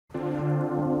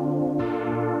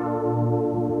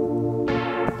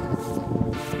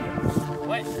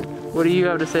What do you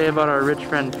have to say about our rich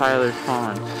friend Tyler's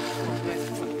pond?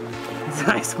 It's a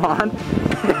nice pond.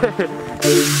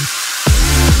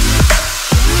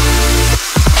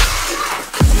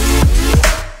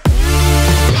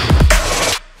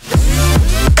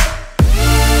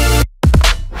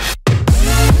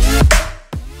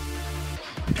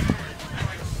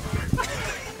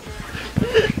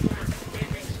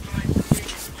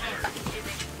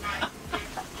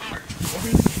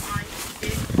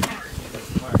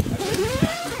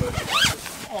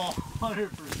 Oh, 100%.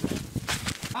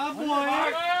 Oh boy!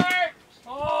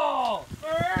 Oh!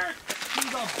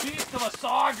 He's a beast of a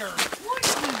sauger! What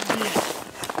is this?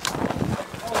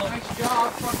 Oh, nice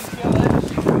job, fucking kill it.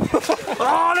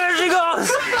 Oh, there she goes!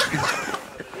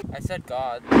 I said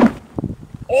God.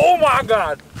 Oh my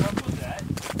god! What was that?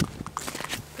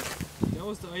 That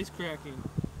was the ice cracking.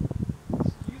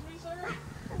 Excuse me, sir?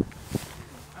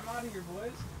 I'm out of here,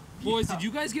 boys. Boys, did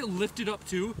you guys get lifted up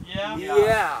too? Yeah.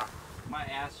 Yeah. My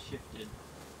ass shifted.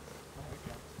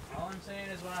 All I'm saying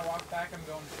is when I walk back, I'm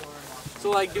going forward and walking.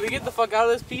 So like, do we get the fuck out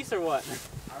of this piece or what?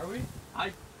 Are we?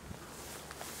 I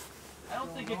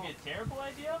don't think it'd be a terrible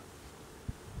idea.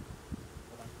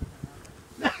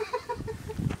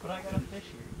 But I got a fish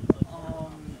here.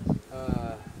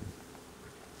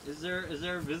 Is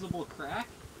there a visible crack?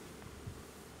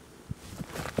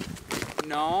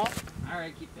 No.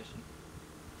 Alright, keep fishing.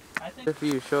 I think If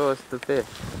you show us the fish.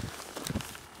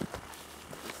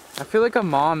 I feel like a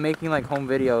mom making like home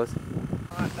videos.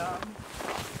 hot dog.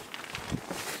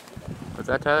 What's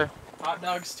that, Tyler? Hot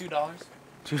dogs, $2.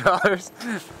 $2?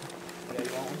 Yeah,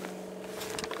 you want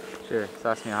one? Sure,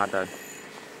 sauce me a hot dog.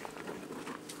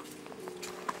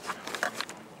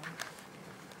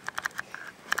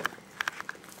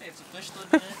 Hey, it's a fish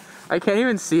living in it. I can't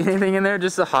even see anything in there,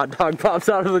 just a hot dog pops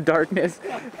out of the darkness.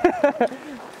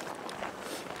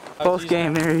 Post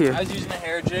game interview. I was using a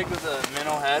hair jig with a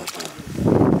minnow head.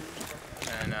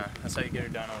 And that's how you get her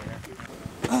done over here.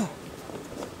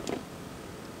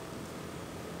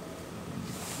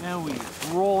 Now we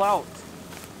roll out.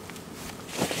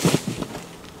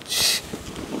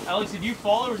 Alex, did you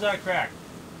fall or was that a crack?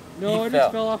 No, I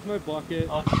just fell off my bucket.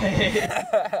 Okay.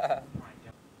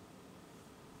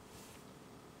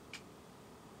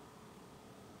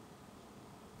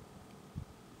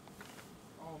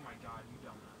 Oh my god, you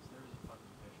dumbass. There's a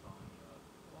fucking fish following you up.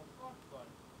 Well, fuck, bud.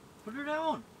 Put her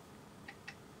down.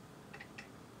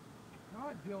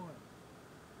 God, Dylan.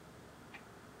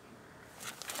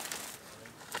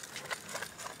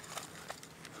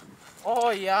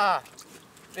 Oh yeah,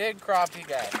 big crappie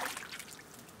guy.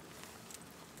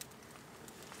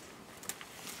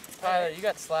 Tyler, you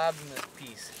got slabs in this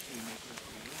piece.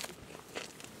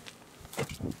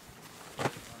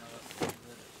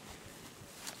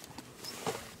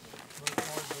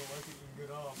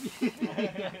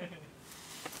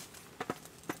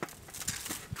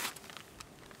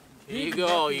 Here you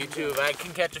go, YouTube. I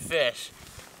can catch a fish.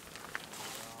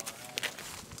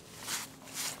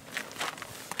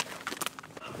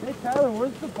 Hey Tyler,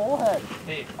 where's the bullhead?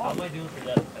 Hey, how am I doing for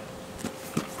that?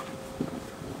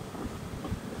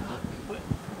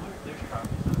 There's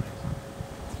crappie on there.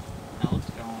 Alex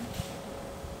gone.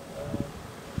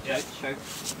 Yeah,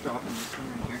 shark's dropping this one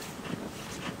right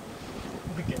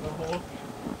here. Get the hole.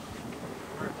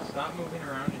 Stop moving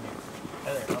around in here.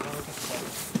 Heather, I'm gonna look at the button.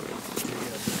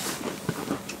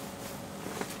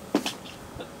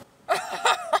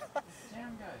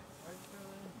 Damn guy, why'd you throw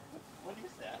that in here? What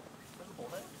is that? That's a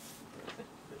bullhead?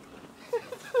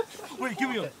 Wait, give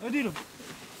me him. I need him.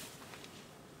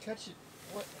 Catch it.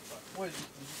 What? What? Did you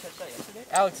catch that yesterday?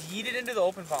 Alex, yeet it into the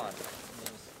open pond.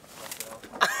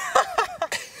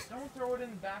 Don't throw it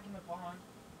in back in the pond.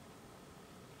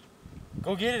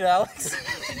 Go get it, Alex.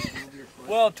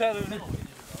 Well, Tyler,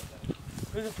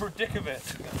 there's a predicament.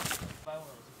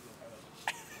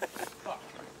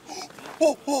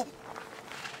 Whoa, whoa!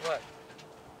 What?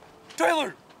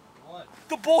 Tyler! What?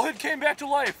 The bullhead came back to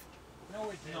life! No,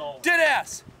 it didn't. No. Dead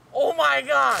ass! Oh my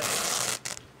god!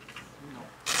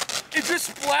 It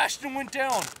just splashed and went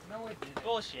down! No, it didn't.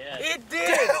 Bullshit. It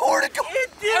did! Where'd it go?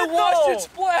 It did! I watched though. it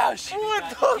splash! What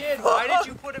the fuck? Why did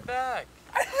you put it back?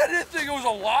 I didn't think it was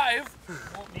alive!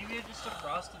 Well, maybe it just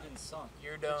defrosted and sunk.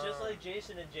 You're done. It's just like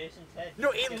Jason and Jason's head.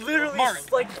 No, it literally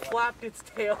just like flapped its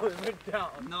tail and went down.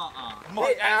 Nuh-uh. Mark,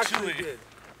 It actually did.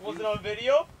 Was it on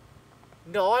video?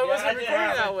 No, I Yeah, wasn't I did recording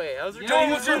have that it. way. I was Yeah, recording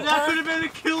you with did. your That could have been a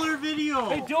killer video.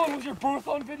 Hey Dylan, was your birth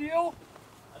on video?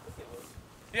 I think it was.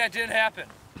 Yeah, it didn't happen.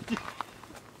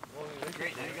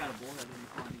 Great, now you got a bullhead in your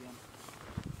pond again.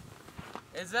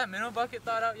 Is that minnow bucket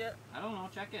thawed out yet? I don't know,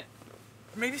 check it.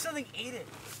 Maybe something ate it.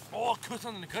 Oh, could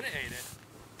something could have ate it.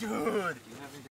 Dude. Do you have any